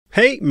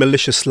Hey,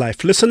 Malicious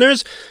Life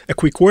listeners, a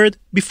quick word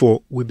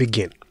before we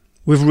begin.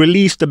 We've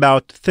released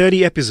about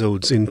 30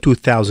 episodes in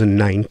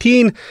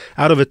 2019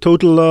 out of a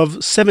total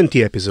of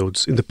 70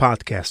 episodes in the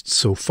podcast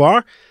so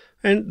far,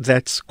 and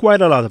that's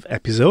quite a lot of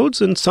episodes,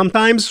 and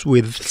sometimes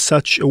with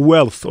such a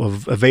wealth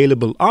of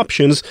available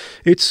options,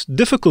 it's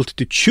difficult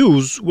to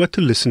choose what to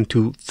listen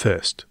to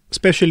first,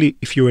 especially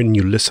if you're a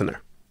new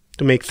listener.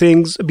 To make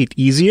things a bit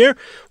easier,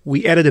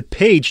 we added a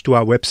page to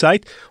our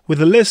website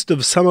with a list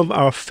of some of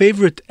our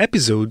favorite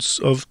episodes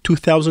of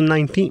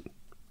 2019.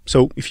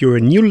 So if you're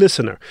a new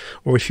listener,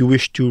 or if you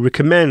wish to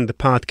recommend the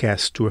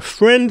podcast to a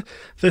friend,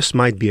 this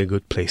might be a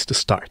good place to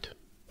start.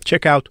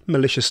 Check out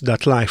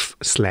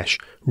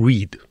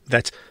malicious.life/read.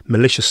 That's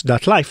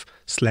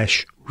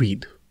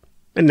malicious.life/read.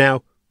 And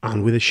now,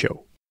 on with the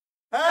show.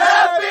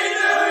 Happy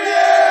New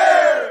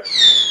Year!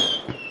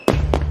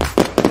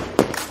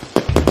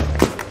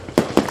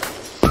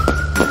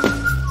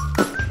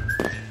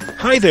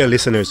 Hi there,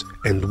 listeners,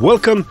 and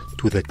welcome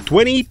to the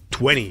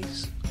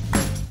 2020s.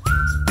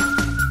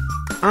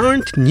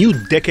 Aren't new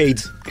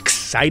decades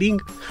exciting?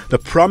 The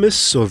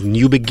promise of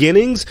new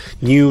beginnings,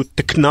 new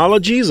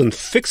technologies and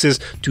fixes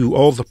to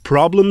all the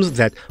problems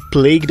that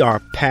plagued our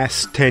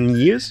past 10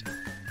 years?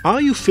 Are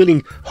you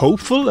feeling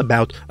hopeful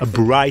about a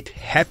bright,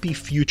 happy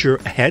future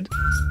ahead?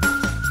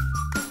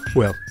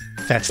 Well,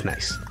 that's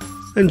nice.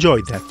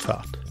 Enjoy that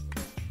thought.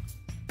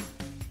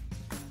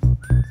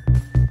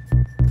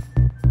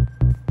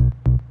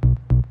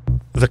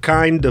 The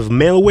kind of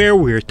malware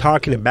we're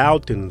talking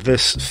about in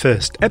this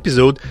first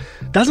episode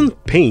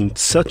doesn't paint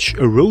such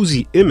a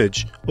rosy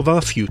image of our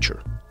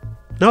future.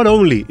 Not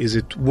only is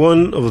it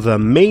one of the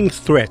main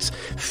threats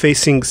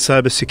facing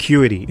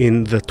cybersecurity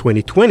in the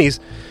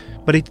 2020s,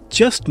 but it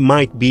just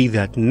might be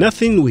that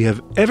nothing we have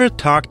ever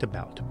talked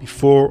about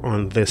before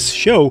on this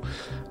show,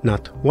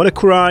 not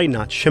WannaCry,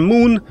 not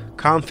Shamoon,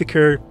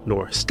 Conficker,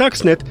 nor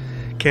Stuxnet,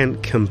 can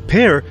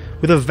compare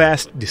with the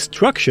vast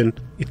destruction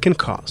it can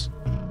cause.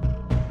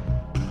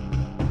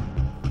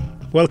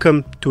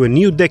 Welcome to a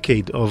new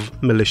decade of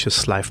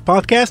Malicious Life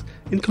podcast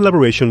in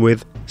collaboration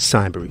with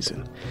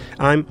Cybereason.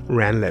 I'm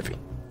Ran Levy.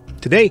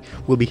 Today,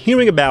 we'll be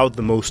hearing about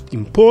the most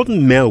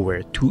important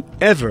malware to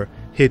ever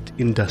hit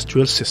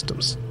industrial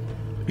systems.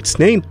 Its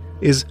name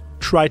is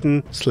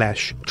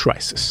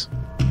Triton/Trisis.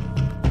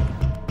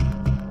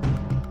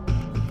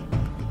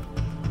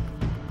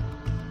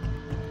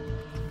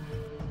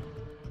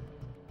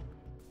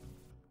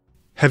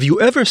 Have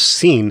you ever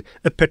seen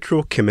a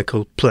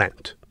petrochemical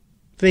plant?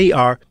 They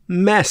are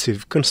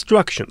massive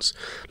constructions,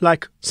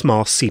 like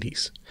small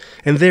cities,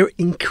 and they're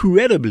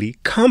incredibly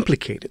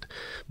complicated.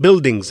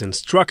 Buildings and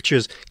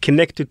structures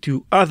connected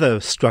to other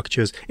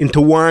structures,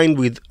 intertwined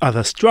with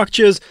other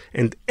structures,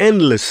 and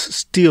endless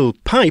steel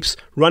pipes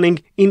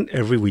running in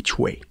every which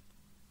way.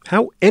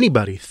 How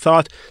anybody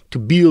thought to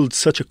build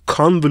such a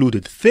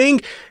convoluted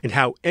thing, and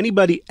how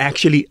anybody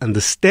actually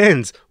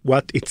understands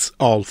what it's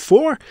all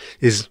for,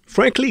 is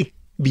frankly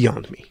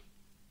beyond me.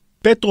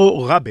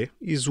 Petrorabe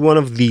is one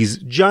of these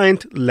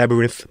giant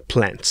labyrinth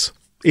plants.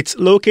 It's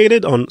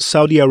located on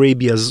Saudi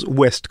Arabia's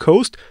west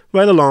coast,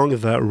 right along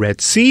the Red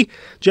Sea,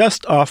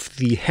 just off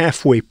the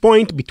halfway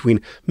point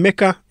between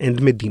Mecca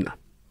and Medina.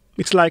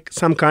 It's like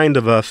some kind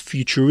of a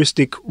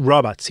futuristic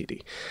robot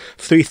city.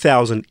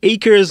 3,000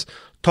 acres,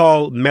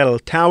 tall metal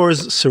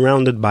towers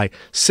surrounded by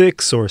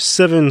 6 or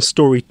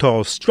 7-story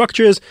tall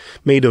structures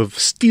made of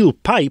steel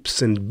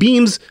pipes and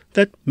beams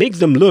that make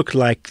them look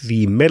like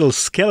the metal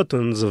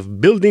skeletons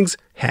of buildings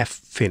half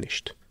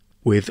finished.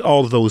 With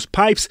all those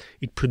pipes,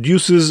 it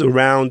produces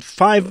around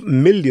 5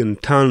 million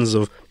tons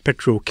of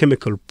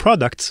petrochemical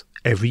products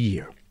every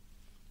year.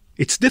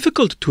 It's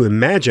difficult to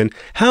imagine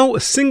how a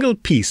single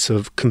piece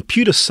of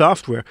computer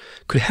software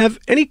could have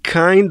any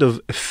kind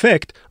of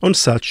effect on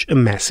such a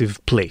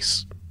massive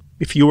place.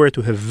 If you were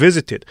to have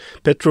visited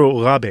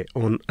Petrorabe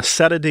on a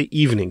Saturday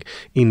evening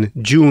in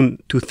June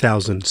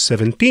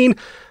 2017,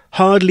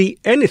 hardly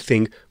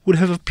anything would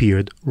have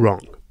appeared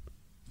wrong.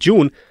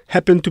 June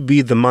happened to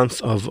be the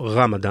month of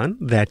Ramadan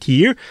that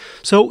year,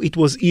 so it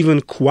was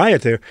even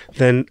quieter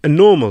than a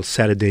normal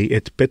Saturday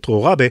at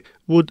Petrorabe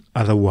would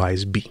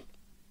otherwise be.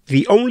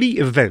 The only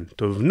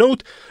event of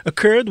note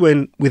occurred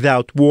when,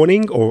 without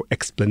warning or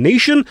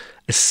explanation,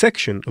 a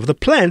section of the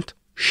plant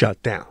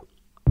shut down.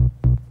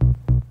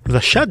 The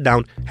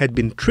shutdown had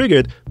been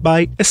triggered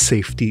by a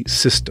safety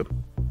system.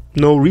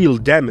 No real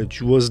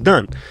damage was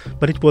done,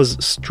 but it was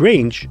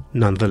strange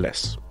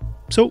nonetheless.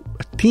 So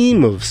a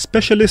team of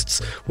specialists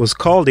was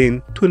called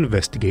in to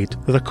investigate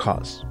the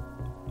cause.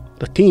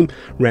 The team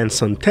ran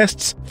some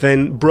tests,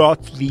 then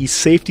brought the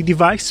safety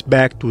device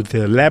back to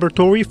the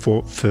laboratory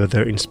for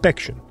further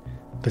inspection.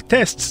 The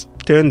tests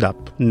turned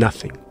up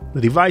nothing.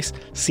 The device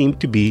seemed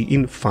to be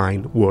in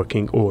fine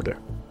working order.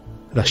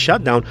 The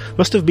shutdown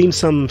must have been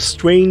some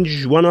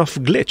strange one-off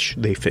glitch,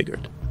 they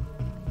figured.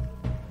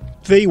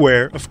 They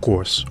were, of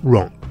course,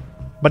 wrong,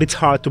 but it's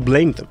hard to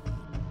blame them.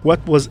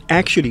 What was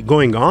actually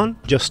going on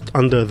just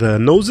under their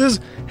noses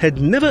had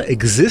never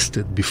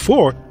existed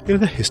before in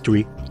the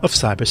history of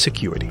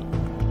cybersecurity.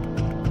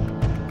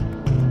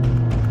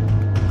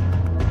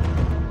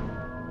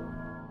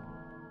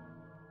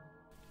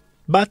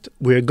 But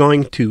we're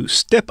going to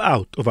step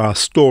out of our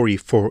story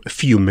for a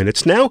few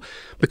minutes now,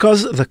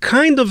 because the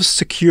kind of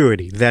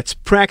security that's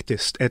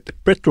practiced at the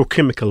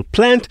petrochemical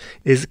plant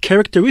is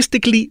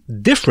characteristically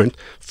different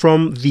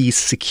from the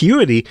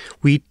security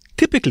we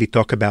typically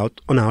talk about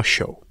on our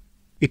show.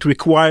 It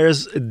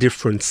requires a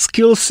different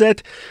skill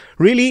set,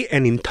 really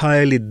an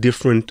entirely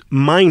different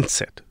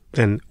mindset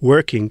than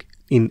working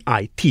in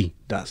IT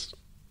does.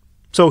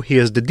 So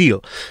here's the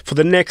deal. For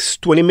the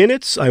next 20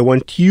 minutes, I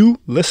want you,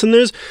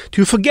 listeners,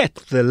 to forget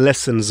the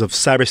lessons of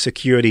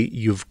cybersecurity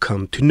you've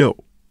come to know.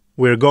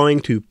 We're going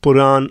to put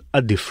on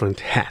a different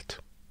hat.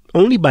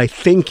 Only by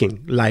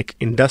thinking like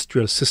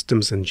industrial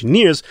systems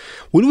engineers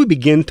will we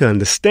begin to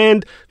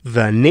understand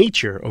the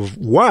nature of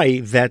why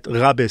that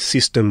Rabe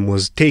system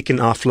was taken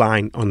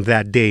offline on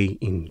that day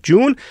in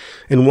June,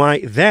 and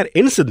why that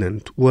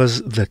incident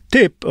was the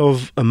tip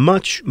of a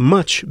much,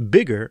 much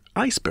bigger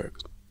iceberg.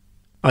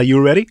 Are you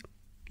ready?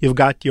 You've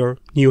got your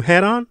new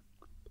hat on?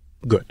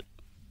 Good.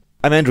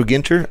 I'm Andrew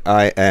Ginter.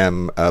 I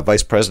am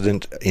Vice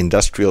President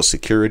Industrial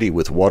Security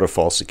with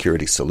Waterfall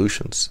Security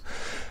Solutions.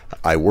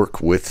 I work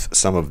with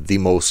some of the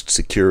most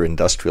secure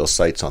industrial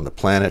sites on the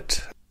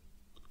planet.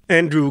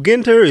 Andrew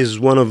Ginter is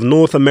one of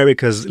North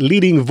America's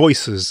leading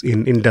voices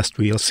in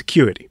industrial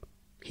security.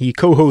 He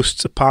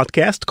co-hosts a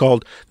podcast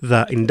called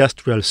the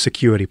Industrial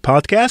Security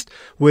Podcast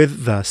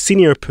with the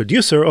senior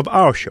producer of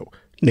our show,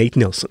 Nate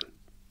Nilsson.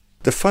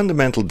 The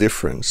fundamental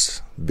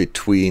difference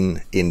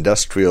between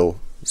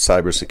industrial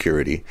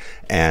cybersecurity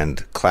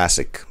and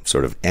classic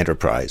sort of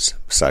enterprise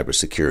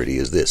cybersecurity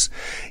is this.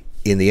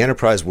 In the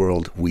enterprise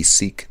world, we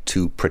seek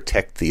to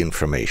protect the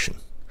information.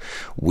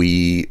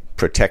 We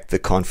protect the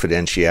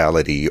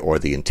confidentiality or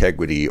the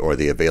integrity or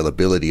the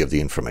availability of the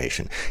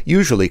information.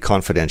 Usually,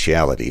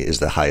 confidentiality is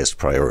the highest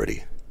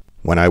priority.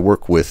 When I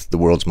work with the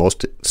world's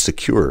most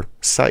secure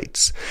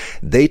sites,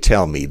 they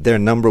tell me their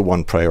number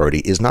one priority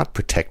is not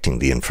protecting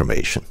the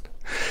information.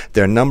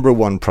 Their number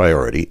one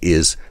priority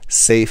is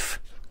safe,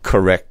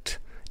 correct,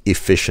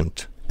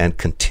 efficient, and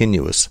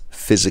continuous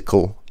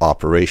physical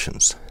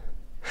operations.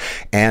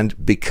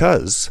 And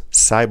because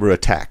cyber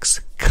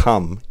attacks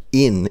come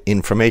in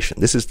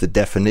information, this is the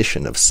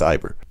definition of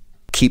cyber.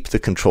 Keep the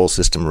control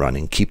system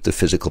running, keep the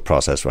physical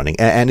process running,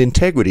 and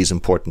integrity is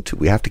important too.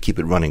 We have to keep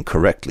it running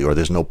correctly or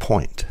there's no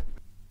point.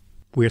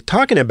 We're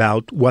talking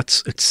about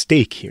what's at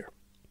stake here.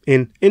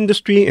 In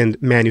industry and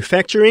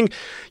manufacturing,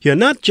 you're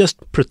not just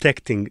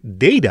protecting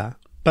data,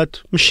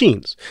 but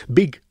machines.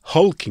 Big,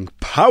 hulking,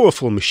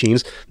 powerful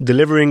machines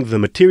delivering the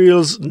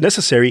materials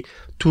necessary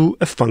to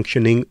a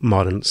functioning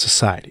modern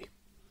society.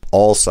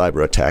 All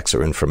cyber attacks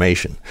are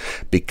information.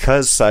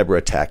 Because cyber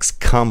attacks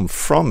come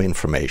from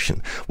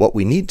information, what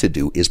we need to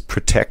do is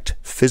protect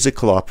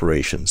physical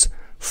operations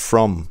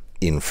from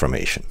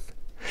information.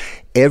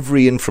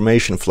 Every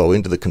information flow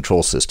into the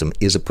control system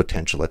is a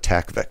potential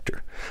attack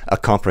vector. A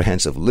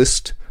comprehensive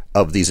list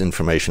of these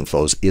information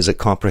flows is a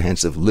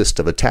comprehensive list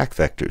of attack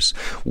vectors.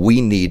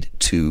 We need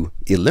to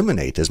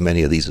eliminate as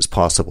many of these as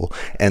possible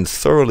and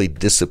thoroughly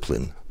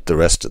discipline the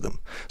rest of them.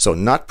 So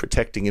not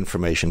protecting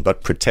information,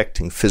 but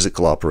protecting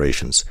physical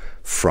operations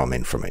from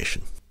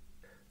information.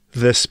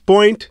 This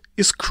point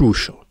is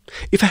crucial.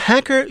 If a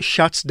hacker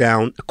shuts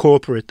down a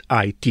corporate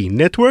IT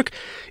network,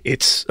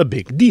 it's a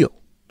big deal.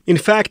 In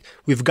fact,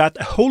 we've got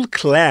a whole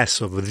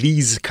class of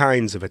these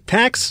kinds of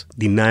attacks,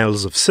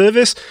 denials of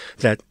service,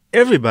 that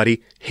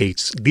everybody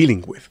hates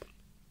dealing with.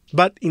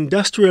 But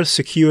industrial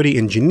security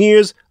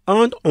engineers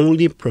aren't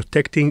only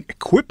protecting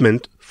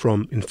equipment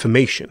from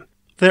information.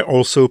 They're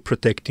also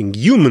protecting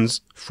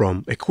humans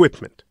from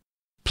equipment.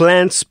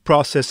 Plants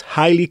process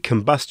highly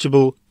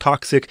combustible,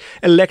 toxic,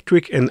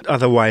 electric, and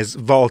otherwise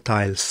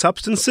volatile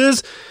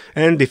substances,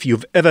 and if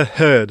you've ever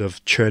heard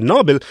of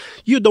Chernobyl,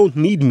 you don't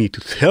need me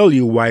to tell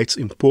you why it's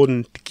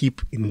important to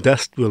keep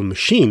industrial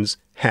machines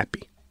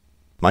happy.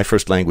 My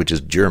first language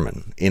is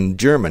German. In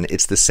German,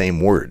 it's the same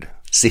word,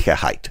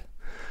 Sicherheit.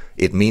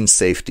 It means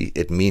safety,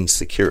 it means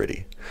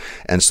security.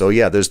 And so,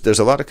 yeah, there's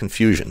a lot of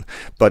confusion,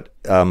 but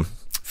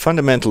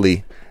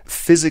fundamentally,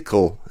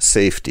 physical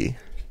safety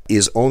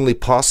is only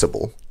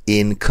possible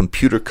in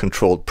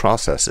computer-controlled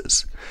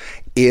processes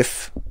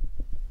if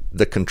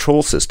the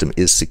control system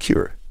is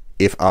secure,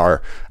 if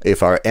our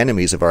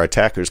enemies, if our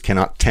attackers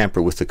cannot tamper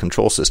with the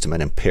control system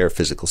and impair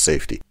physical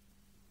safety.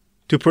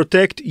 To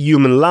protect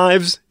human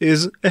lives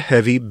is a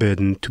heavy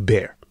burden to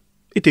bear.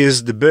 It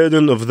is the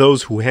burden of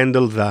those who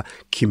handle the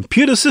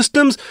computer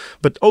systems,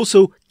 but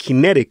also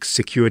kinetic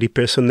security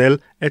personnel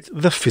at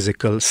the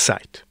physical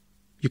site.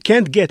 You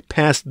can't get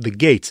past the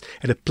gates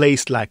at a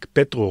place like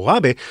Petro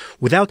Rabe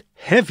without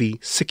heavy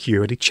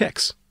security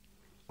checks.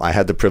 I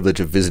had the privilege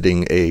of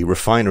visiting a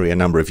refinery a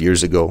number of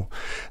years ago.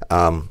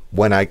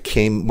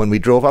 When we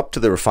drove up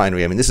to the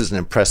refinery, I mean, this is an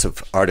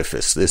impressive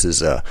artifice. This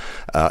is a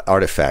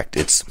artifact.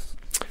 It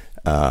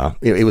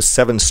was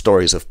 7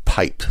 stories of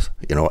pipe,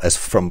 as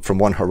from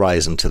one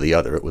horizon to the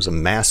other. It was a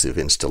massive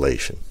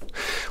installation.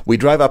 We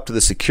drive up to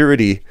the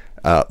security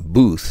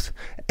booth,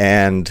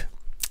 and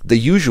the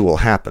usual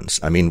happens.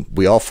 I mean,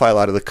 we all file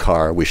out of the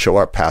car. We show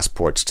our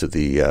passports to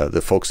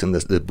the folks in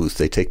the booth.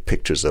 They take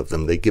pictures of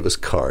them. They give us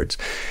cards.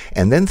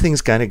 And then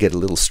things kind of get a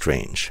little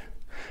strange.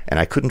 And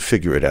I couldn't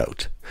figure it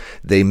out.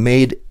 They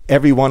made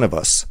every one of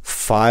us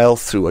file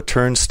through a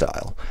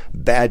turnstile,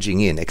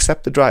 badging in,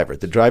 except the driver.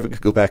 The driver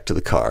could go back to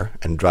the car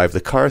and drive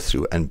the car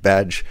through and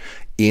badge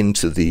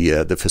into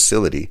the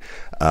facility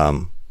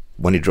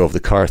when he drove the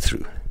car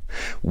through.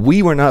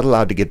 We were not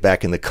allowed to get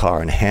back in the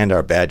car and hand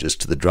our badges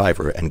to the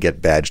driver and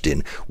get badged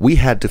in. We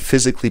had to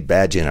physically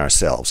badge in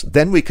ourselves.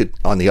 Then we could,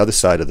 on the other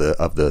side of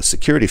the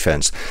security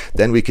fence,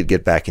 then we could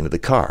get back into the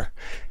car.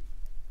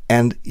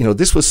 And,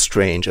 this was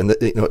strange, and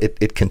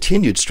it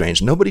continued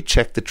strange. Nobody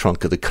checked the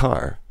trunk of the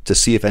car to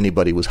see if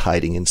anybody was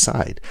hiding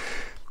inside.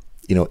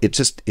 It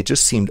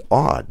just seemed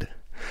odd.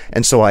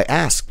 And so I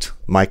asked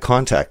my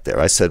contact there,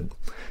 I said,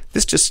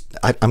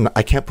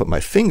 I can't put my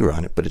finger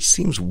on it, but it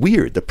seems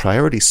weird. The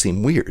priorities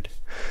seem weird.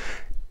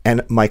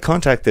 And my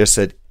contact there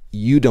said,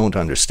 you don't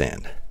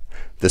understand.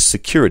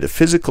 The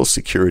physical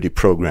security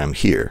program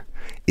here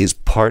is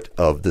part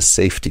of the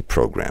safety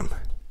program.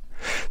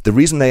 The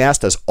reason they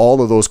asked us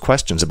all of those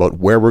questions about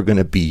where we're going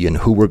to be and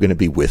who we're going to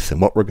be with and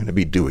what we're going to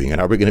be doing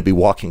and are we going to be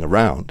walking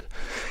around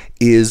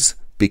is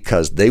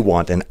because they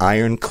want an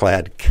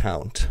ironclad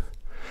count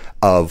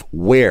of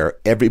where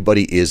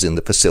everybody is in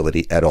the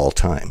facility at all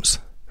times.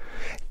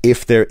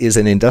 If there is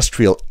an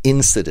industrial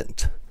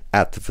incident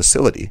at the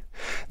facility,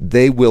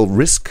 they will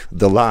risk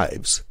the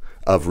lives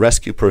of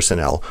rescue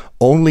personnel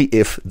only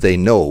if they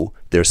know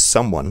there's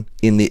someone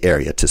in the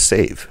area to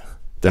save.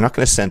 They're not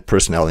going to send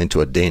personnel into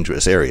a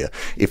dangerous area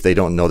if they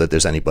don't know that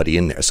there's anybody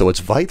in there. So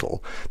it's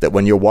vital that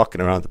when you're walking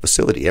around the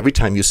facility, every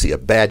time you see a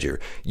badger,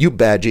 you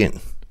badge in.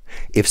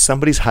 If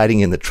somebody's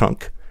hiding in the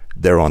trunk,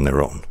 they're on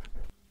their own.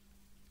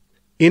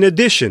 In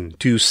addition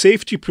to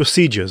safety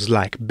procedures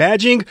like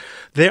badging,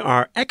 there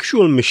are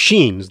actual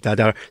machines that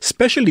are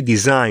specially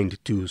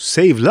designed to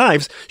save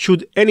lives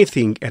should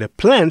anything at a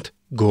plant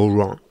go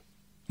wrong.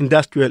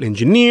 Industrial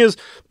engineers,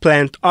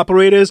 plant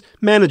operators,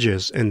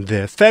 managers, and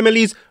their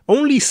families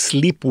only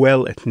sleep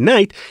well at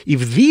night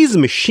if these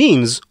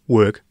machines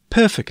work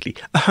perfectly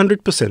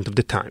 100% of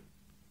the time.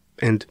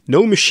 And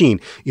no machine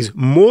is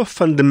more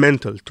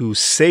fundamental to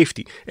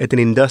safety at an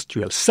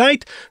industrial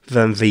site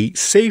than the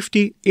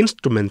safety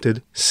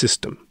instrumented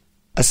system.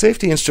 A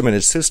safety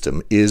instrumented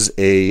system is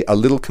a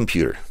little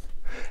computer.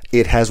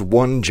 It has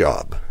one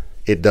job.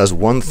 It does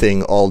one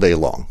thing all day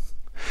long.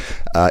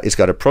 It's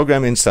got a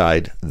program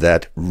inside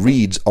that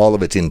reads all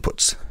of its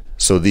inputs.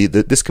 So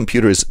this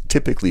computer is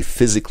typically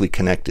physically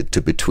connected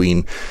to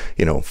between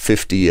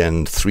 50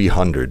 and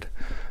 300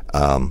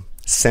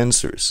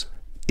 sensors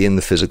in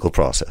the physical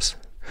process.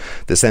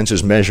 The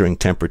sensors measuring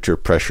temperature,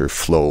 pressure,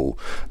 flow,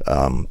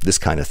 this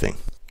kind of thing.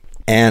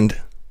 And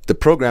the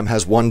program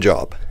has one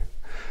job.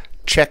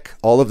 Check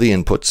all of the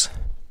inputs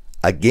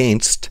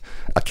against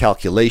a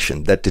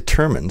calculation that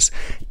determines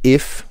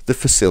if the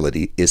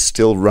facility is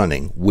still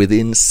running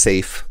within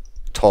safe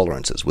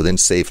tolerances, within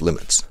safe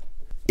limits.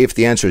 If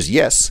the answer is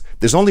yes,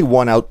 there's only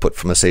one output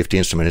from a safety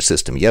instrumented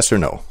system, yes or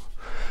no.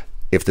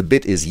 If the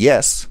bit is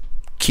yes,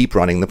 keep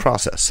running the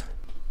process.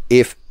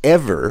 If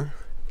ever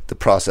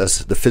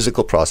the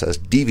physical process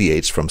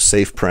deviates from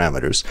safe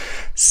parameters,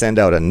 send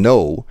out a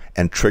no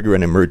and trigger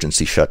an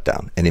emergency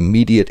shutdown, an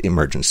immediate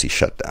emergency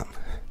shutdown.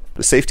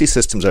 The safety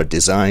systems are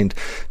designed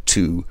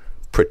to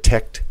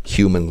protect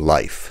human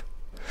life,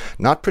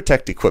 not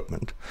protect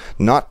equipment,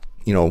 not,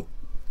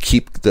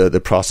 keep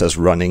the process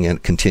running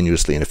and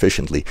continuously and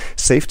efficiently.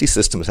 Safety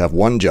systems have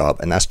one job,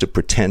 and that's to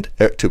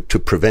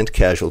prevent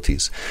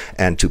casualties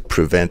and to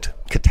prevent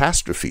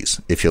catastrophes,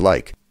 if you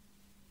like.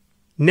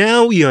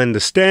 Now you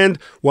understand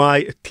why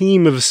a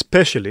team of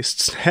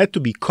specialists had to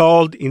be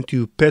called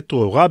into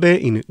Petro Rabe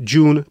in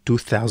June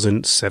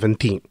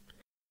 2017.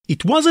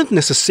 It wasn't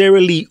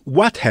necessarily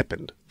what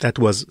happened that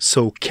was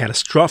so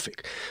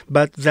catastrophic,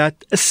 but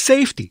that a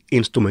safety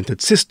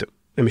instrumented system,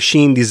 a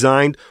machine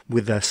designed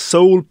with the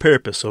sole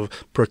purpose of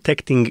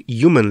protecting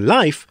human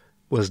life,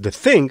 was the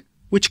thing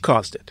which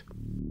caused it.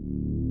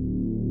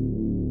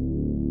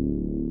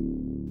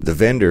 The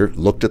vendor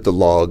looked at the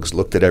logs,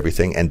 looked at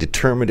everything, and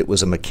determined it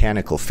was a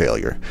mechanical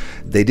failure.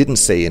 They didn't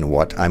say in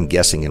what, I'm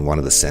guessing in one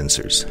of the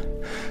sensors.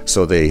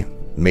 So they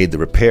made the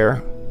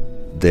repair.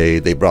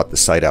 They brought the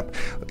site up.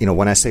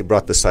 When I say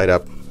brought the site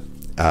up,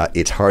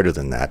 it's harder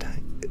than that.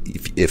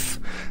 If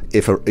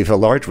a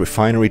large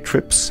refinery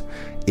trips,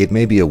 it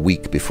may be a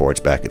week before it's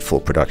back at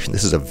full production.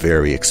 This is a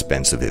very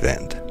expensive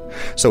event.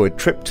 So it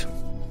tripped.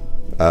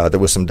 There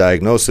was some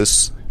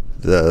diagnosis.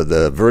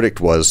 The verdict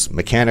was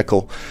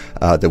mechanical.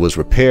 There was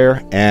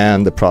repair,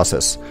 and the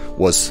process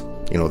was,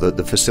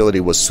 the facility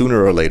was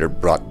sooner or later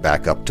brought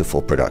back up to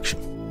full production.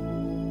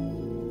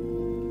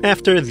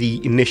 After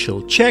the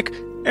initial check,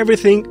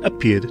 everything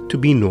appeared to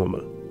be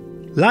normal.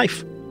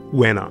 Life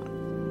went on.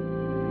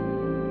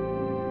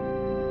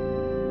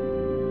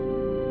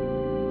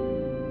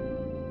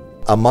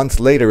 A month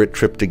later, it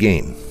tripped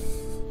again.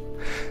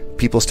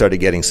 People started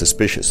getting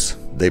suspicious.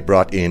 They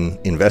brought in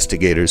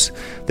investigators.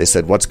 They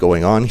said, what's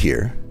going on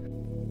here?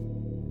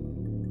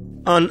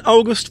 On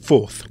August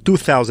 4th,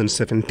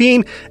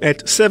 2017,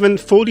 at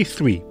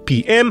 7:43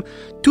 p.m.,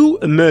 2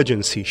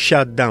 emergency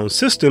shutdown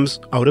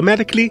systems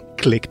automatically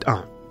clicked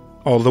on.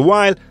 All the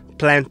while,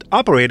 plant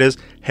operators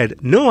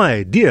had no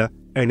idea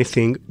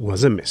anything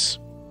was amiss.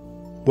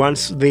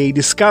 Once they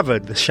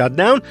discovered the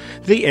shutdown,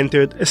 they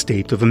entered a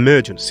state of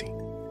emergency.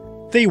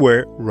 They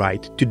were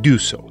right to do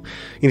so.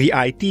 In the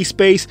IT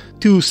space,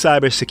 2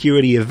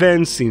 cybersecurity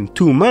events in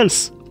 2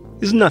 months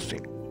is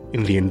nothing.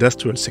 In the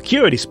industrial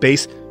security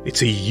space,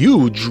 it's a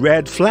huge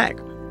red flag.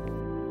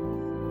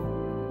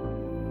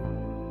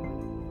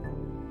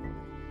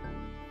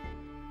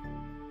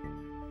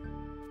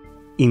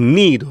 In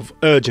need of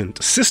urgent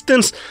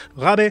assistance,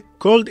 Rabe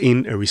called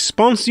in a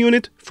response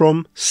unit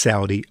from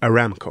Saudi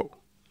Aramco.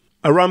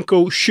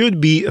 Aramco should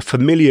be a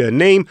familiar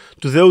name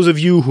to those of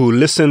you who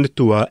listened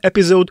to our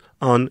episode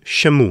on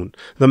Shamoon,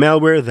 the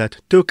malware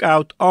that took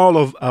out all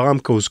of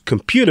Aramco's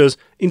computers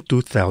in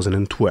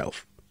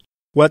 2012.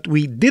 What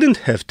we didn't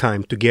have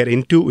time to get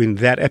into in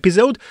that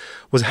episode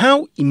was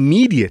how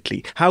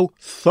immediately, how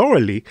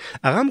thoroughly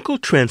Aramco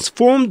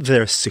transformed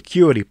their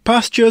security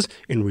postures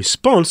in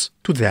response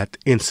to that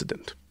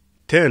incident.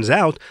 Turns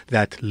out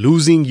that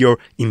losing your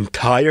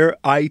entire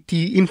IT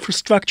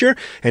infrastructure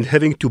and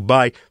having to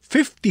buy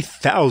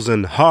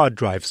 50,000 hard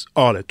drives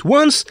all at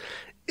once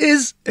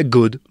is a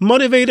good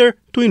motivator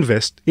to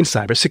invest in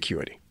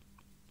cybersecurity.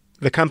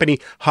 The company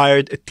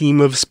hired a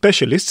team of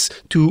specialists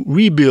to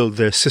rebuild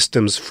their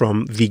systems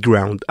from the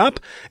ground up,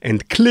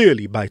 and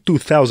clearly by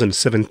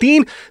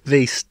 2017,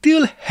 they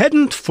still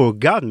hadn't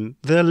forgotten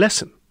their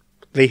lesson.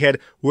 They had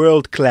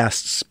world-class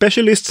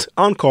specialists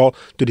on call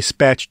to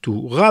dispatch to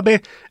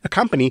Rabe, a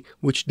company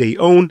which they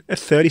own a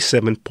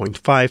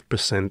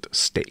 37.5%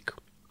 stake.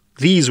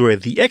 These were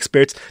the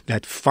experts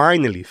that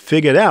finally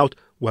figured out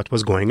what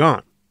was going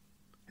on.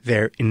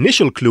 Their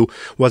initial clue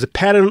was a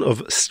pattern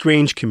of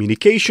strange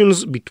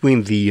communications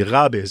between the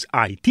Rabe's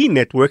IT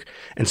network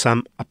and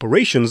some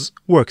operations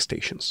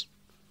workstations.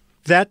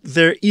 That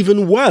there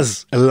even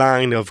was a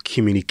line of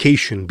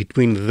communication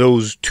between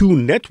those 2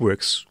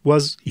 networks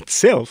was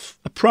itself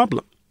a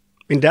problem.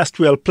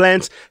 Industrial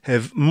plants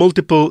have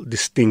multiple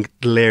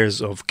distinct layers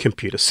of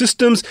computer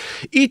systems,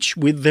 each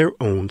with their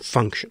own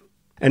function.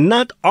 And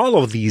not all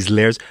of these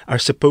layers are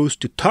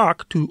supposed to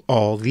talk to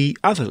all the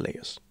other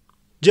layers.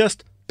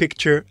 Just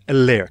picture a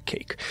layer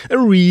cake, a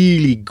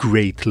really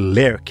great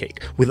layer cake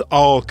with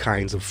all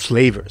kinds of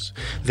flavors.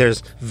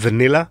 There's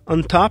vanilla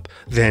on top,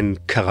 then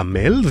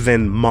caramel,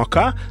 then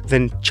mocha,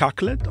 then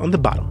chocolate on the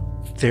bottom.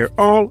 They're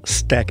all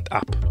stacked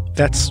up.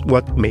 That's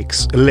what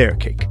makes a layer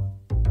cake.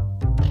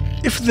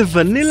 If the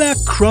vanilla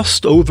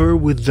crossed over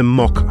with the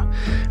mocha,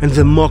 and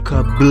the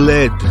mocha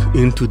bled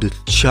into the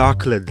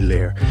chocolate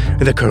layer,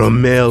 and the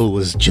caramel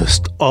was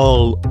just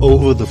all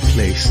over the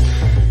place,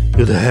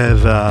 you'd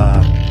have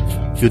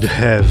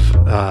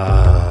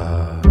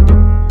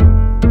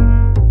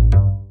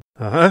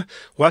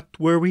what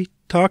were we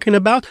talking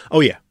about? Oh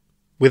yeah,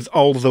 with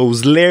all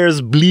those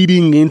layers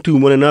bleeding into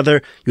one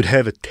another, you'd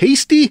have a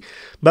tasty,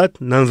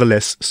 but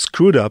nonetheless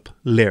screwed up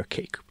layer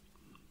cake.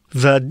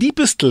 The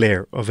deepest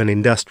layer of an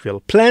industrial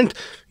plant,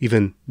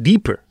 even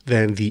deeper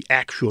than the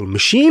actual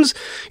machines,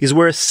 is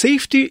where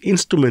safety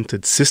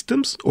instrumented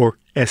systems, or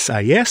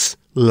SIS,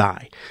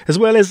 lie, as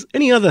well as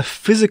any other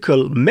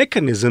physical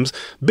mechanisms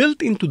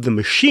built into the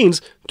machines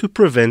to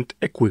prevent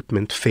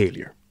equipment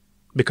failure.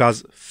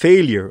 Because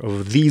failure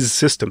of these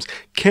systems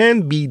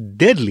can be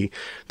deadly,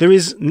 there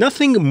is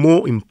nothing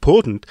more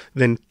important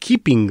than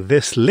keeping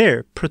this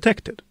layer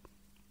protected.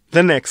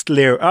 The next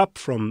layer up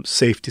from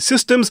safety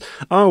systems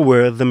are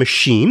where the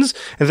machines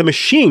and the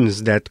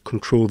machines that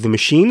control the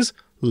machines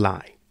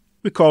lie.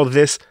 We call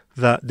this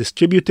the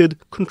Distributed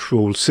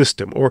Control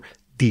System, or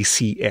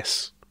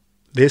DCS.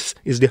 This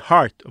is the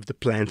heart of the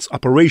plant's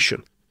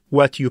operation,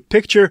 what you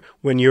picture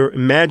when you're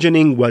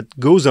imagining what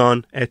goes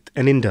on at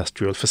an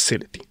industrial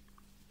facility.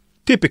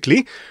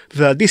 Typically,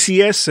 the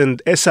DCS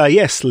and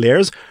SIS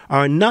layers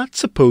are not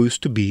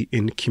supposed to be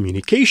in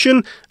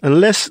communication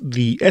unless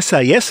the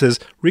SISs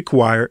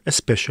require a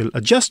special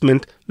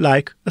adjustment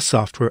like a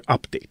software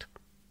update.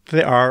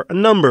 There are a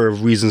number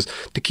of reasons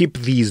to keep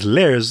these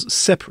layers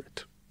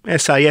separate.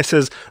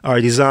 SISs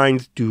are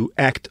designed to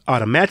act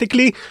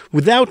automatically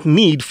without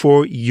need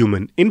for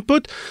human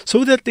input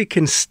so that they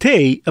can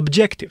stay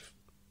objective.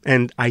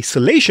 And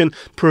isolation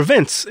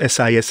prevents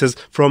SISs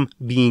from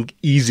being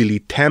easily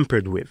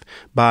tampered with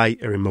by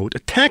a remote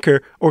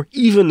attacker or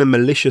even a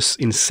malicious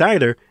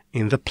insider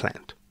in the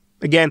plant.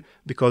 Again,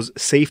 because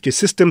safety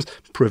systems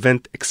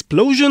prevent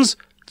explosions,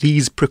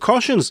 these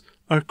precautions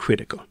are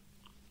critical.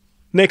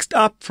 Next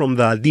up from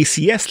the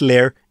DCS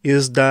layer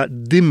is the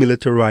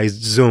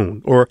Demilitarized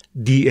Zone, or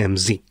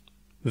DMZ.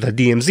 The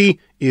DMZ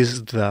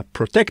is the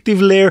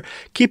protective layer,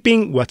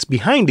 keeping what's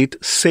behind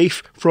it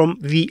safe from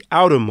the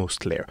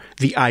outermost layer,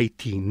 the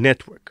IT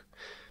network.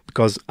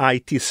 Because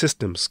IT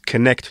systems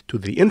connect to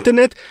the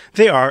internet,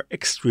 they are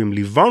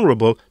extremely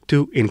vulnerable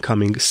to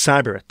incoming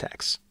cyber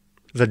attacks.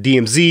 The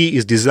DMZ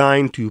is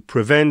designed to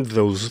prevent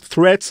those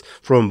threats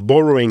from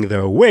burrowing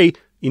their way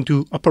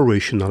into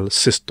operational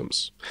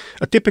systems.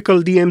 A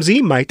typical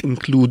DMZ might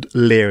include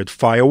layered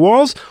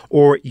firewalls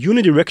or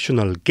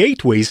unidirectional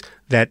gateways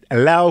that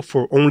allow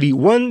for only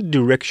one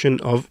direction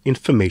of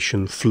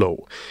information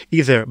flow,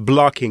 either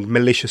blocking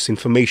malicious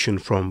information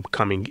from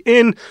coming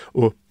in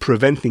or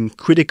preventing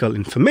critical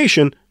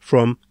information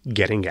from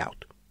getting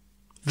out.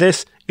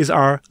 This is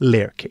our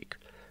layer cake.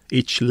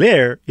 Each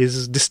layer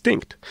is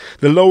distinct.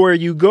 The lower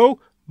you go,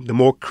 the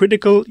more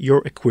critical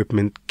your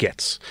equipment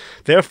gets.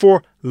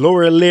 Therefore,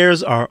 lower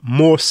layers are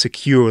more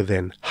secure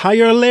than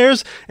higher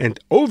layers, and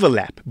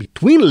overlap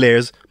between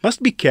layers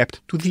must be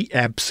kept to the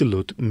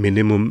absolute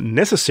minimum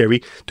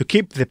necessary to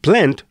keep the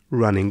plant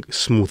running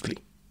smoothly.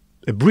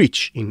 A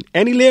breach in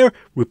any layer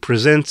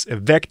represents a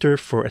vector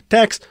for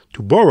attacks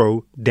to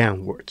burrow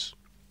downwards.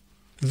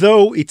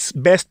 Though it's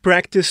best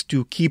practice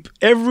to keep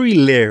every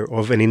layer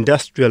of an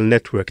industrial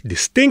network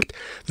distinct,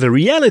 the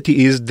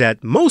reality is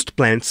that most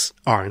plants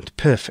aren't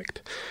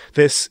perfect.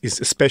 This is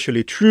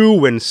especially true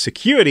when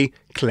security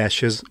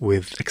clashes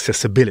with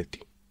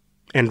accessibility.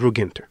 Andrew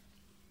Ginter.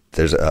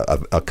 There's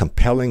a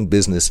compelling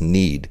business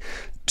need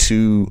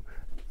to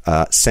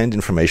send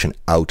information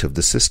out of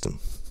the system,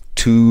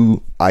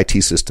 to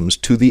IT systems,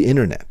 to the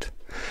internet,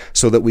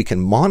 so that we can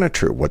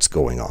monitor what's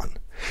going on.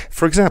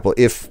 For example,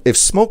 if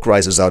smoke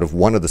rises out of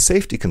one of the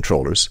safety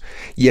controllers,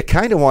 you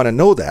kind of want to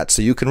know that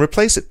so you can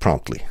replace it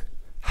promptly.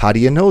 How do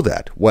you know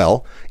that?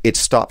 Well, it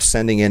stops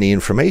sending any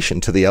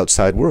information to the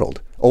outside world.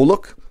 Oh,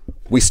 look,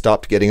 we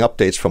stopped getting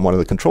updates from one of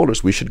the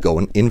controllers. We should go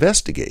and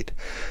investigate.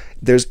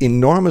 There's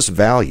enormous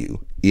value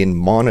in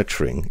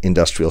monitoring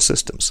industrial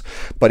systems.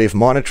 But if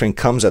monitoring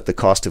comes at the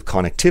cost of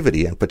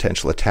connectivity and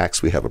potential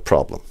attacks, we have a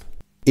problem.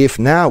 If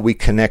now we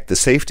connect the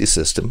safety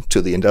system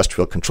to the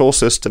industrial control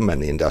system,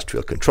 and the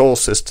industrial control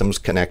system's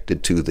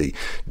connected to the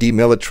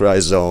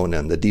demilitarized zone,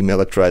 and the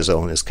demilitarized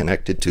zone is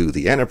connected to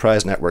the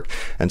enterprise network,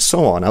 and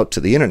so on out to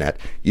the internet,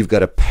 you've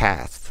got a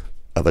path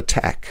of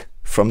attack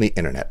from the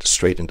internet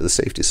straight into the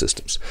safety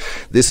systems.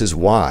 This is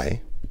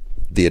why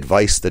the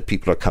advice that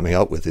people are coming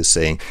out with is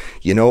saying,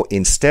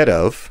 instead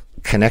of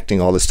connecting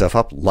all this stuff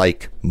up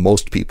like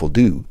most people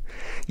do,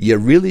 you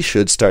really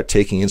should start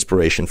taking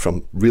inspiration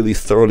from really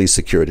thoroughly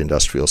secured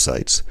industrial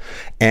sites,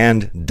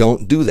 and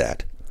don't do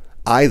that.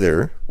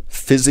 Either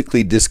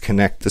physically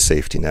disconnect the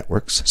safety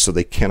networks so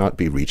they cannot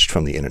be reached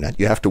from the internet.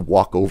 You have to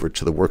walk over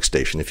to the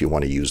workstation if you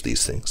want to use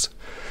these things.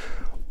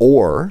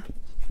 Or,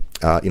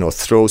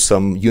 throw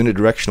some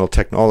unidirectional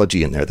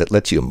technology in there that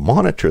lets you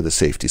monitor the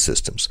safety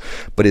systems,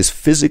 but is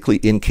physically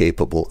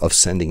incapable of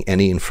sending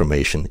any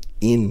information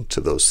into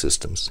those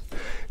systems.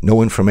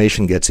 No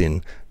information gets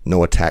in,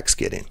 no attacks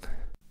get in.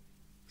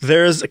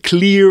 There's a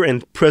clear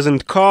and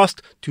present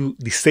cost to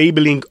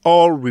disabling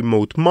all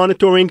remote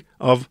monitoring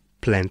of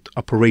plant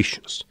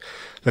operations.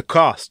 The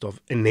cost of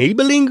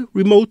enabling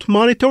remote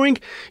monitoring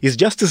is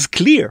just as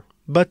clear,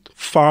 but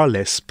far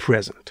less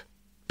present.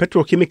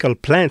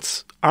 Petrochemical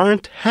plants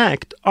aren't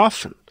hacked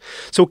often.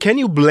 So can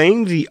you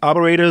blame the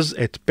operators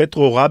at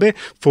PetroRabe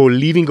for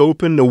leaving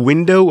open a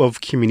window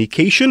of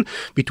communication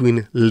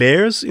between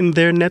layers in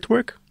their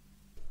network?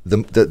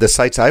 The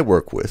sites I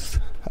work with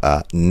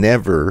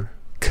never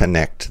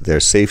connect their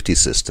safety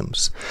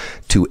systems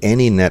to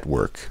any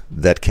network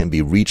that can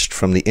be reached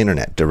from the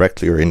internet,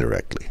 directly or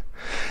indirectly.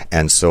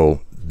 And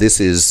so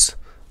this is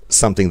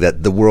something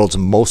that the world's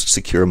most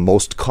secure,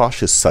 most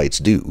cautious sites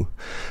do.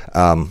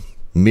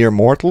 Mere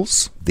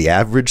mortals, the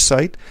average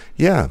site,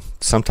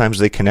 sometimes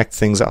they connect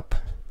things up.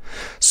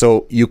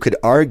 So you could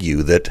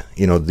argue that,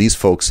 these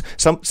folks,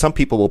 some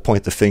people will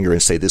point the finger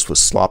and say this was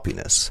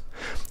sloppiness.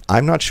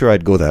 I'm not sure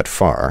I'd go that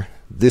far.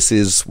 This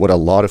is what a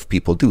lot of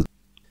people do.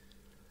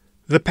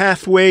 The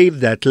pathway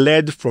that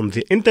led from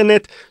the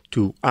internet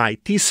to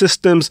IT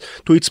systems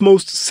to its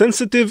most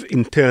sensitive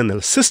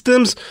internal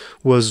systems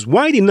was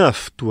wide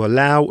enough to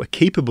allow a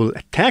capable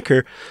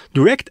attacker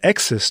direct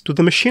access to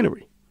the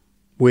machinery.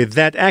 With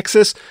that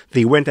access,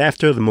 they went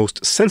after the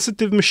most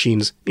sensitive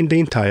machines in the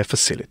entire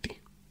facility.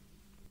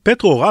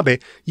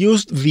 PetroRabe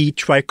used the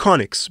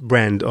Triconix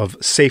brand of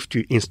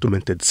safety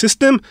instrumented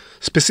system,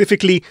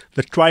 specifically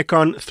the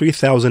Triton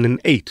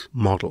 3008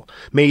 model,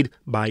 made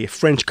by a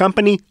French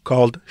company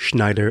called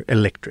Schneider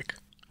Electric.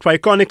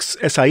 Triconix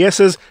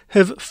SISs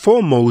have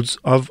 4 modes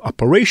of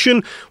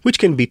operation, which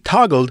can be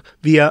toggled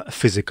via a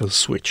physical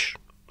switch.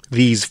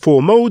 These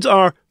 4 modes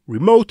are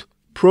remote,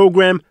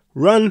 program,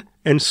 run,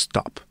 and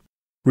stop.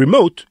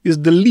 Remote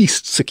is the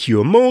least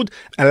secure mode,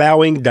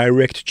 allowing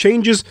direct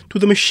changes to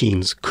the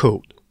machine's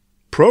code.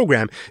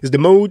 Program is the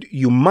mode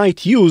you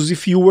might use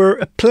if you were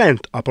a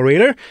plant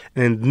operator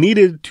and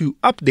needed to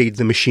update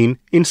the machine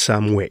in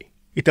some way.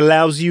 It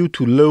allows you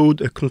to load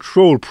a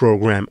control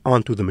program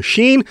onto the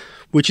machine,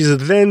 which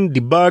is then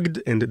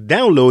debugged and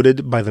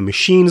downloaded by the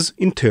machine's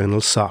internal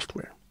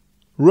software.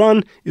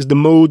 Run is the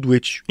mode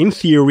which, in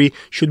theory,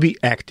 should be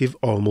active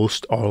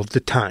almost all of the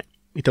time.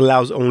 It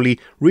allows only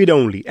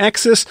read-only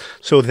access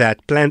so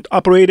that plant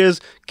operators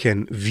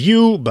can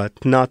view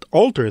but not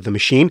alter the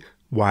machine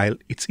while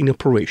it's in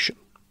operation.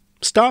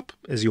 Stop,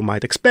 as you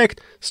might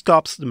expect,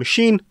 stops the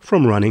machine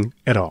from running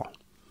at all.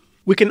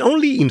 We can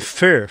only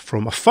infer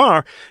from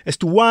afar as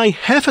to why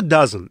half a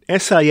dozen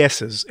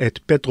SISs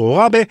at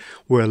Petrorabe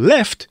were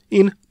left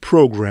in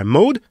program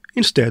mode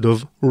instead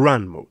of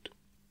run mode.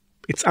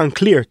 It's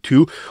unclear,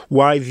 too,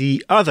 why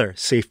the other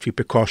safety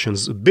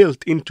precautions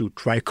built into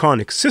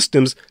Triconic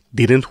systems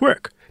didn't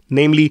work,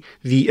 namely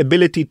the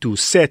ability to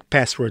set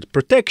password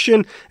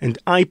protection and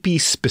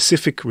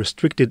IP-specific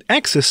restricted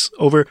access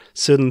over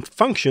certain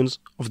functions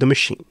of the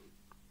machine.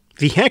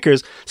 The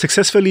hackers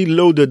successfully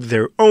loaded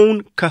their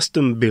own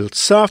custom-built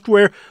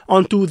software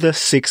onto the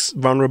 6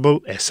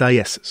 vulnerable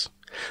SISs.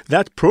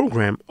 That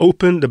program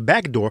opened a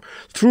backdoor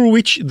through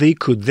which they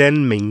could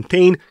then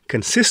maintain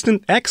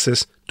consistent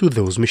access to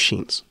those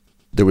machines.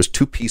 There was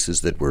 2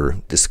 pieces that were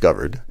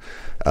discovered.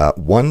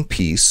 One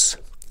piece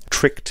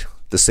tricked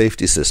the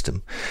safety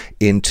system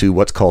into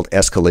what's called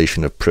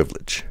escalation of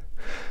privilege,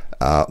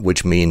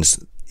 which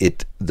means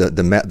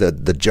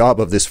the job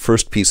of this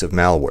first piece of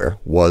malware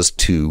was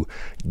to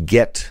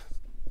get,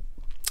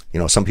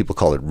 some people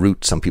call it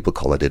root, some people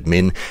call it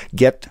admin,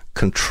 get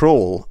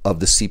control of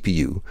the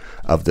CPU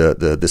of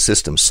the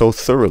system so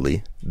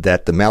thoroughly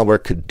that the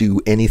malware could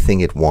do anything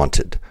it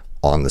wanted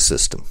on the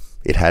system.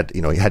 It had,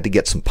 you had to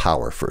get some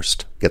power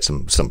first, get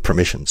some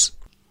permissions.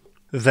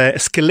 The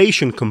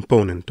escalation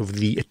component of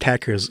the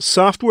attacker's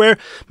software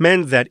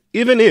meant that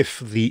even if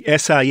the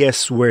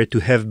SIS were to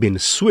have been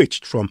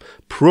switched from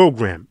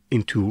program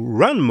into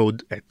run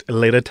mode at a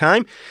later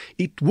time,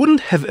 it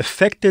wouldn't have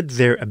affected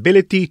their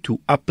ability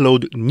to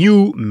upload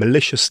new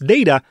malicious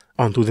data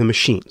onto the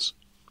machines.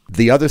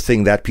 The other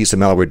thing that piece of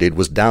malware did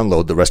was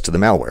download the rest of the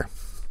malware.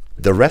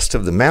 The rest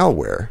of the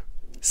malware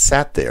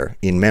sat there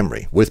in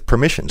memory with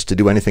permissions to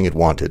do anything it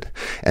wanted.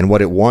 And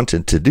what it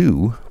wanted to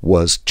do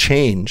was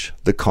change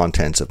the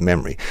contents of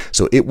memory.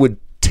 So it would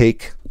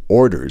take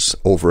orders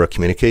over a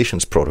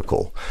communications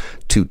protocol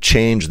to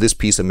change this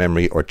piece of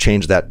memory or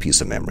change that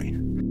piece of memory.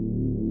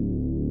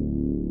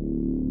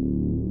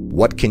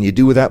 What can you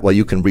do with that? Well,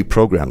 you can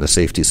reprogram the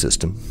safety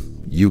system.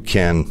 You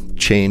can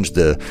change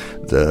the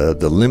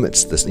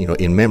limits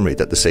in memory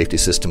that the safety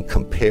system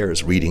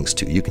compares readings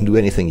to. You can do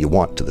anything you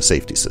want to the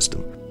safety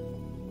system.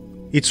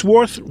 It's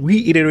worth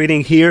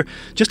reiterating here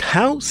just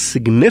how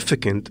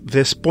significant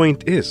this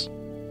point is.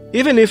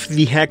 Even if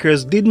the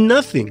hackers did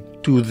nothing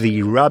to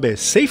the Rabe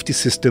safety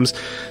systems,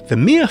 the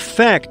mere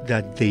fact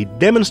that they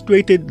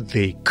demonstrated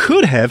they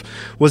could have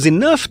was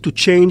enough to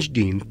change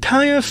the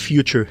entire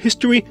future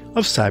history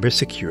of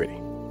cybersecurity.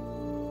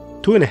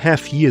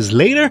 2.5 years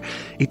later,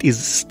 it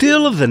is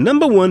still the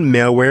number one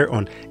malware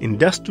on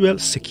industrial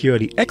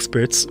security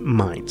experts'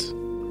 minds.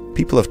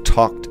 People have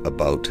talked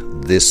about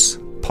this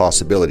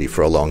possibility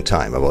for a long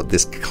time, about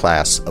this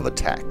class of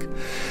attack.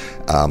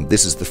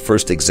 This is the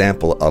first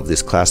example of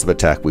this class of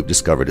attack we've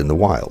discovered in the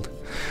wild.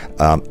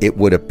 It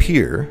would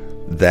appear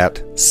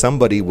that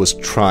somebody was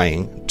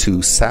trying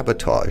to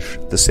sabotage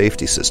the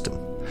safety system.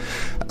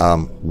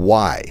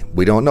 Why?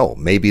 We don't know.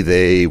 Maybe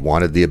they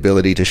wanted the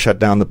ability to shut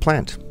down the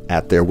plant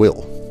at their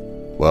will.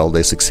 Well,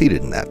 they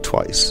succeeded in that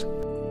twice.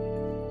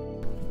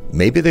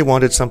 Maybe they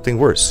wanted something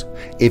worse.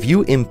 If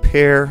you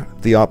impair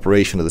the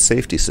operation of the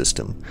safety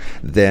system,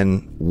 then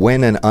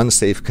when an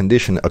unsafe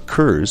condition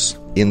occurs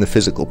in the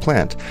physical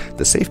plant,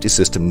 the safety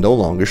system no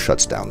longer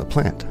shuts down the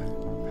plant.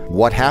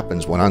 What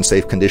happens when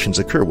unsafe conditions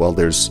occur? Well,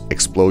 there's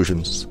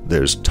explosions,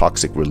 there's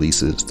toxic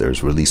releases,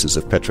 there's releases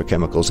of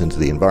petrochemicals into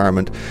the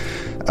environment.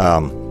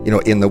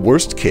 In the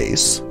worst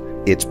case,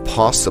 it's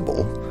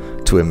possible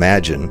to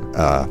imagine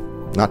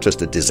not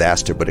just a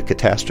disaster, but a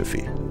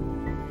catastrophe.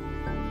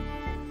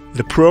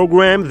 The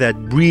program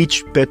that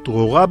breached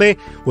Petrorabe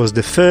was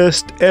the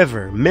first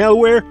ever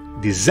malware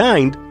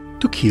designed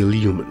to kill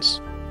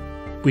humans.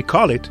 We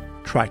call it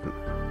Triton.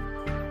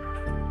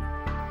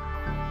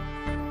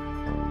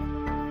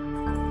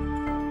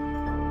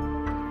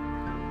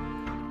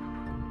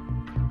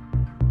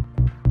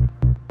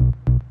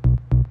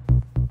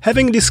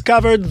 Having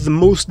discovered the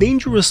most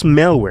dangerous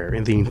malware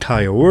in the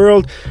entire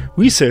world,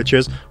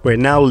 researchers were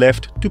now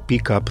left to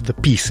pick up the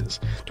pieces,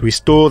 to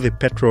restore the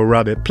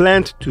Petrorabe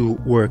plant to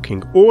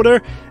working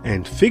order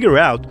and figure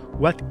out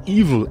what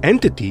evil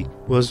entity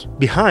was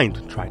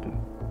behind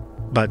Triton.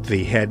 But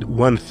they had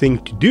one thing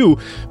to do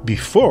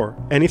before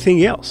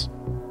anything else.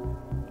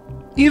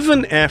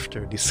 Even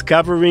after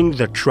discovering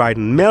the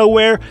Triton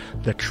malware,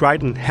 the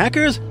Triton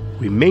hackers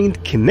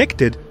remained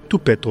connected to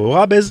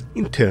Petrorabe's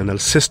internal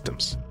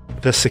systems.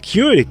 The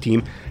security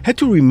team had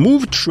to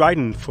remove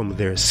Triton from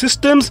their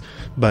systems,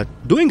 but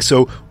doing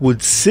so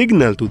would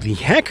signal to the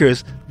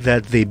hackers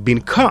that they'd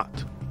been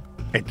caught.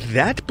 At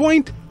that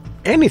point,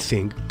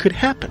 anything could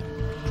happen.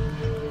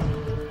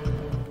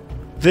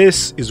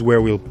 This is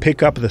where we'll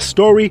pick up the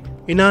story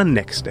in our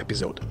next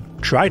episode,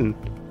 Triton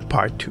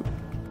Part 2.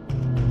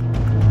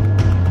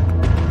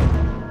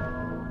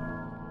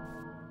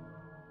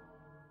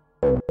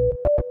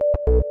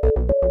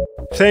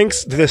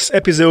 Thanks this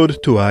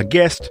episode to our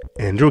guest,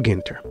 Andrew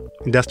Ginter.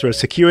 Industrial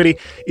security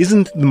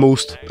isn't the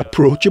most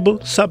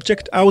approachable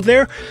subject out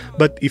there,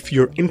 but if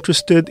you're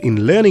interested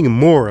in learning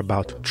more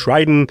about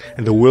Triton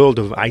and the world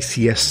of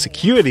ICS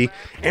security,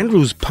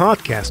 Andrew's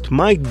podcast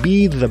might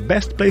be the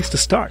best place to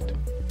start.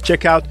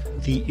 Check out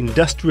the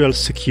Industrial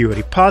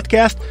Security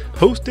Podcast,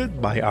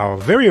 hosted by our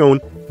very own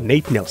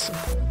Nate Nelson.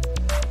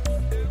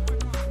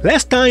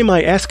 Last time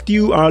I asked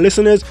you, our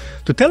listeners,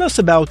 to tell us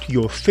about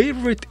your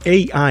favorite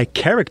AI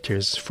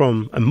characters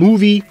from a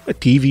movie, a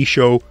TV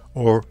show,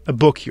 or a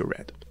book you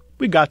read.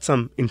 We got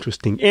some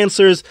interesting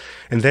answers,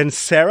 and then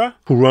Sarah,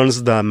 who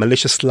runs the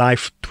Malicious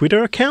Life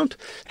Twitter account,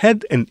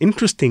 had an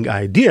interesting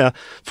idea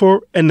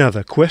for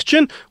another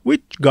question,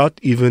 which got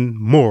even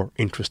more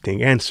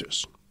interesting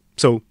answers.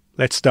 So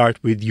let's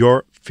start with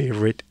your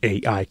favorite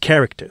AI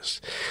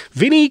characters.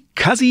 Vinny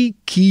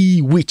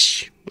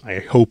Kazikiewicz, I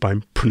hope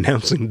I'm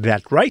pronouncing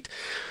that right,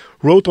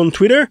 wrote on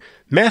Twitter,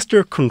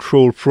 Master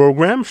Control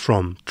Program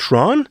from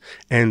Tron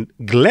and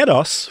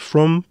GLaDOS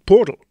from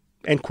Portal,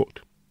 end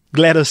quote.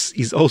 GLaDOS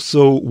is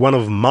also one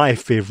of my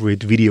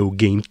favorite video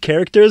game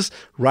characters,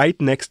 right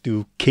next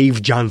to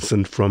Cave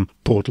Johnson from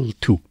Portal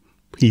 2.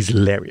 He's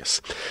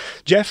hilarious.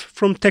 Jeff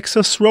from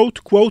Texas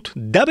wrote, quote,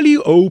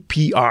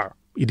 WOPR.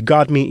 It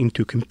got me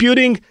into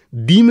computing,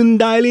 demon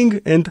dialing,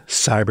 and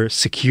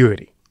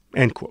cybersecurity,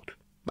 end quote.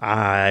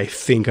 I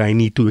think I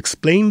need to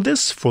explain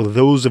this for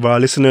those of our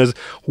listeners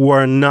who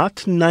are not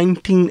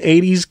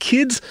 1980s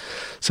kids.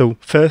 So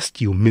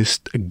first, you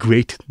missed a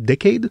great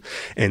decade.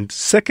 And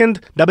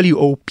second,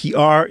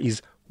 WOPR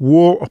is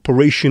War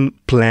Operation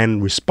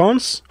Plan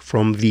Response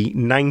from the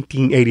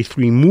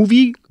 1983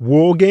 movie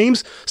War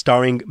Games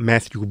starring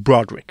Matthew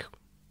Broderick.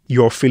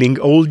 You're feeling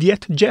old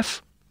yet,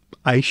 Jeff?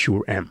 I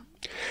sure am.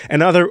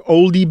 Another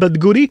oldie but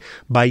goodie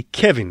by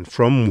Kevin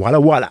from Walla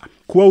Walla.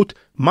 Quote,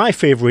 my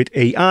favorite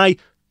AI,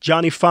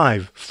 Johnny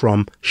 5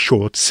 from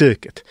Short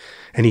Circuit.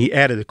 And he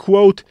added a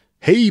quote,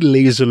 hey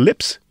laser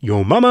lips,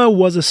 your mama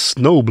was a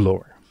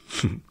snowblower.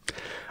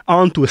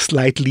 On to a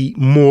slightly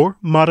more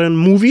modern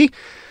movie.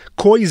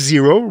 Koi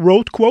Zero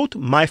wrote, quote,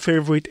 my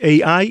favorite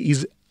AI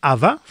is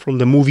Ava from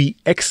the movie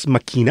Ex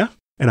Machina.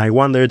 And I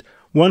wondered,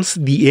 once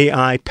the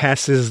AI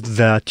passes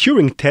the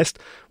Turing test,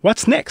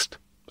 what's next?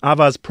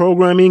 Ava's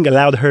programming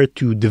allowed her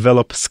to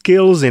develop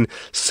skills in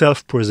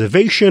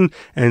self-preservation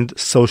and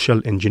social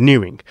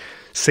engineering.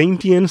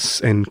 Sentience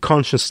and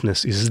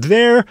consciousness is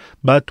there,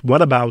 but what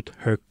about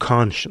her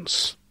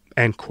conscience?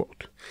 End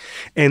quote.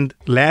 And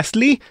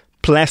lastly,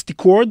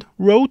 Plasticord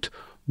wrote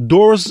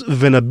Doors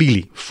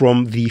Venabili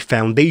from the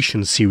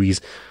Foundation series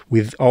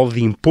with all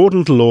the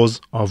important laws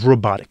of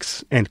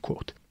robotics. End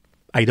quote.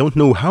 I don't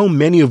know how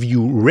many of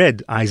you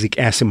read Isaac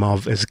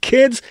Asimov as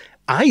kids.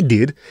 I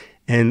did,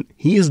 and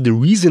he is the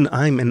reason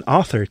I'm an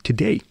author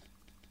today.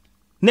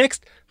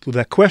 Next, to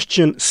the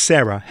question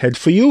Sarah had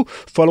for you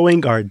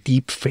following our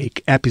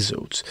deepfake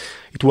episodes.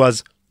 It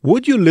was,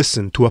 would you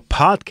listen to a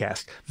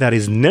podcast that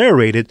is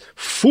narrated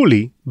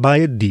fully by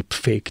a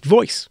deepfaked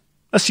voice?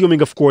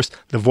 Assuming, of course,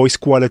 the voice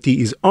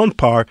quality is on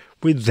par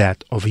with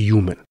that of a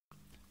human.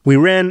 We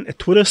ran a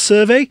Twitter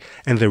survey,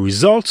 and the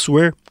results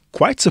were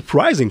quite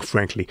surprising,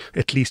 frankly,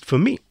 at least for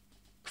me.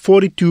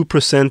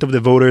 42% of the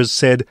voters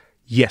said,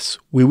 yes,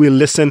 we will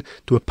listen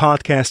to a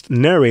podcast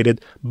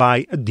narrated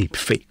by a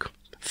deepfake.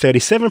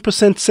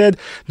 37% said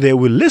they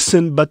will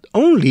listen, but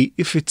only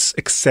if it's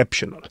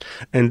exceptional.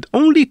 And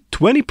only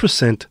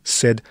 20%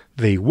 said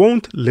they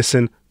won't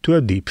listen to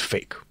a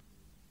deepfake.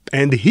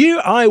 And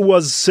here I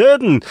was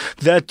certain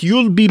that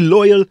you'll be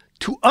loyal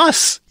to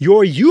us,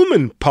 your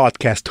human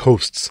podcast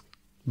hosts.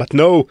 But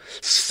no,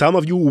 some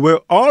of you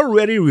were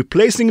already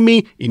replacing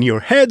me in your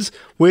heads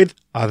with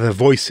other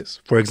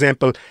voices. For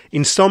example,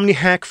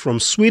 Insomnihack from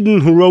Sweden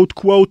who wrote,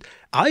 quote,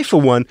 I,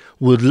 for one,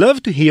 would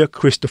love to hear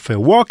Christopher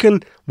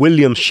Walken,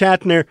 William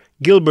Shatner,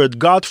 Gilbert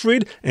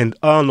Gottfried, and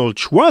Arnold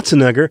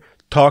Schwarzenegger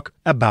talk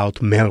about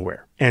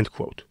malware, end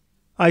quote.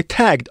 I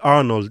tagged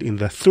Arnold in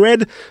the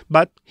thread,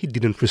 but he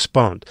didn't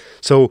respond.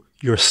 So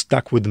you're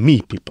stuck with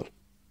me, people.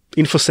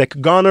 InfoSec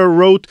Goner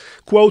wrote,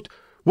 quote,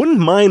 wouldn't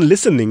mind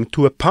listening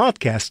to a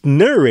podcast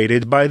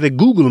narrated by the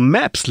Google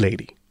Maps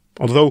lady,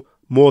 although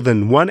more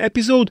than one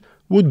episode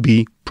would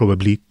be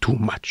probably too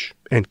much,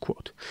 end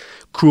quote.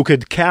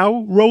 Crooked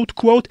Cow wrote,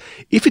 quote,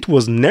 if it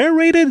was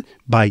narrated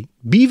by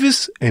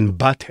Beavis and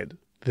Butthead,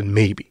 then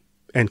maybe,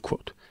 end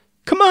quote.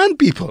 Come on,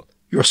 people,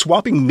 you're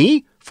swapping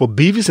me for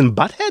Beavis and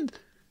Butthead?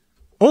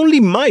 Only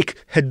Mike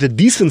had the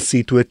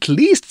decency to at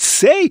least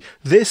say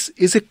this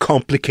is a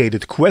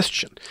complicated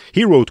question.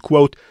 He wrote,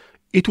 quote,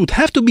 it would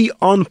have to be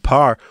on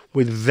par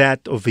with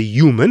that of a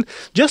human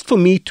just for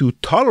me to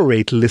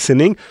tolerate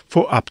listening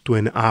for up to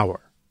an hour.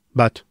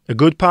 But a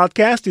good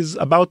podcast is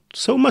about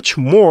so much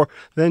more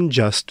than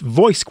just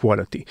voice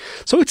quality.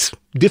 So it's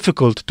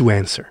difficult to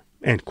answer,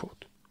 end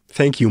quote.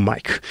 Thank you,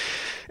 Mike.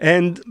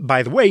 And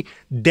by the way,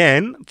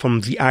 Dan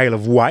from the Isle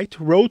of Wight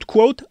wrote,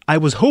 quote, I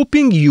was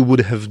hoping you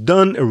would have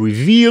done a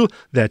reveal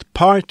that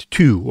part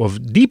 2 of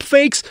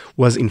Deepfakes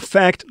was in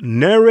fact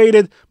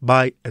narrated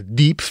by a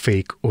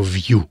deepfake of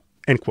you,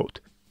 end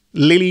quote.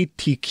 Lily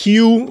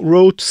TQ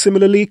wrote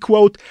similarly,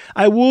 quote,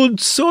 I would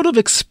sort of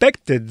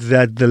expected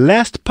that the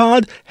last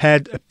pod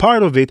had a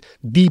part of it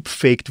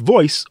deep-faked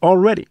voice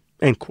already,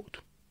 end quote.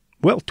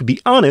 Well, to be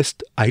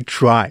honest, I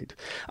tried.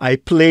 I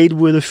played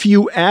with a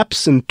few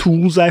apps and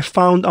tools I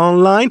found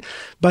online,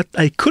 but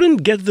I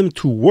couldn't get them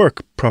to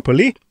work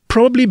properly,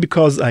 probably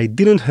because I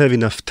didn't have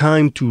enough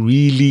time to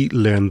really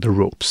learn the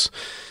ropes.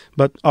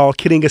 But all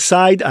kidding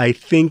aside, I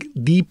think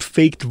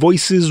deep-faked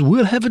voices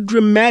will have a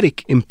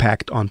dramatic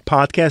impact on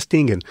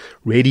podcasting and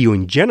radio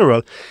in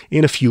general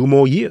in a few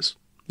more years.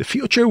 The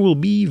future will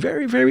be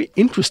very, very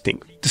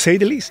interesting, to say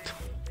the least.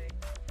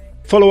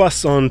 Follow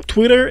us on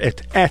Twitter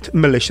at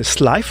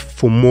 @MaliciousLife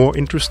for more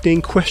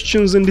interesting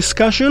questions and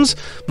discussions.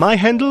 My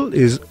handle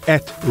is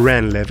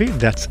 @RanLevy,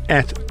 that's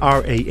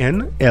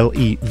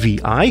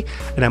 @RANLEVI,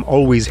 and I'm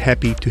always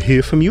happy to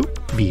hear from you,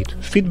 be it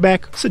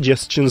feedback,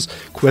 suggestions,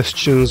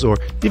 questions, or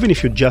even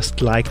if you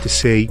just like to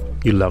say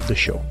you love the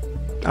show.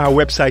 Our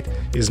website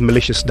is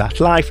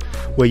malicious.life,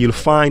 where you'll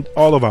find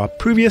all of our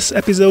previous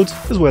episodes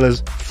as well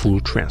as full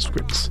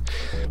transcripts.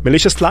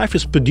 Malicious Life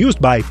is produced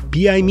by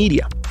BI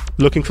Media.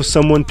 Looking for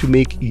someone to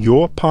make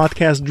your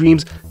podcast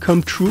dreams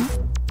come true?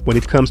 When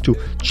it comes to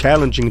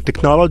challenging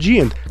technology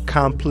and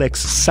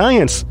complex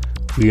science,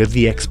 we are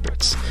the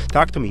experts.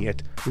 Talk to me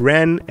at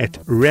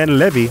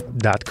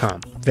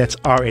ran@ranlevy.com. That's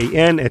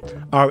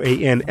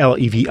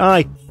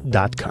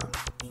RAN@RANLEVI.com.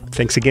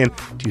 Thanks again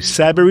to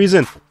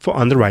Cybereason for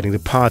underwriting the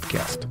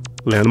podcast.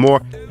 Learn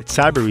more at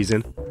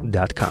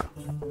cybereason.com.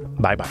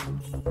 Bye-bye.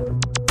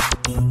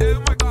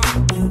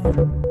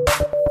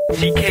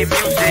 CK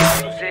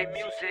music.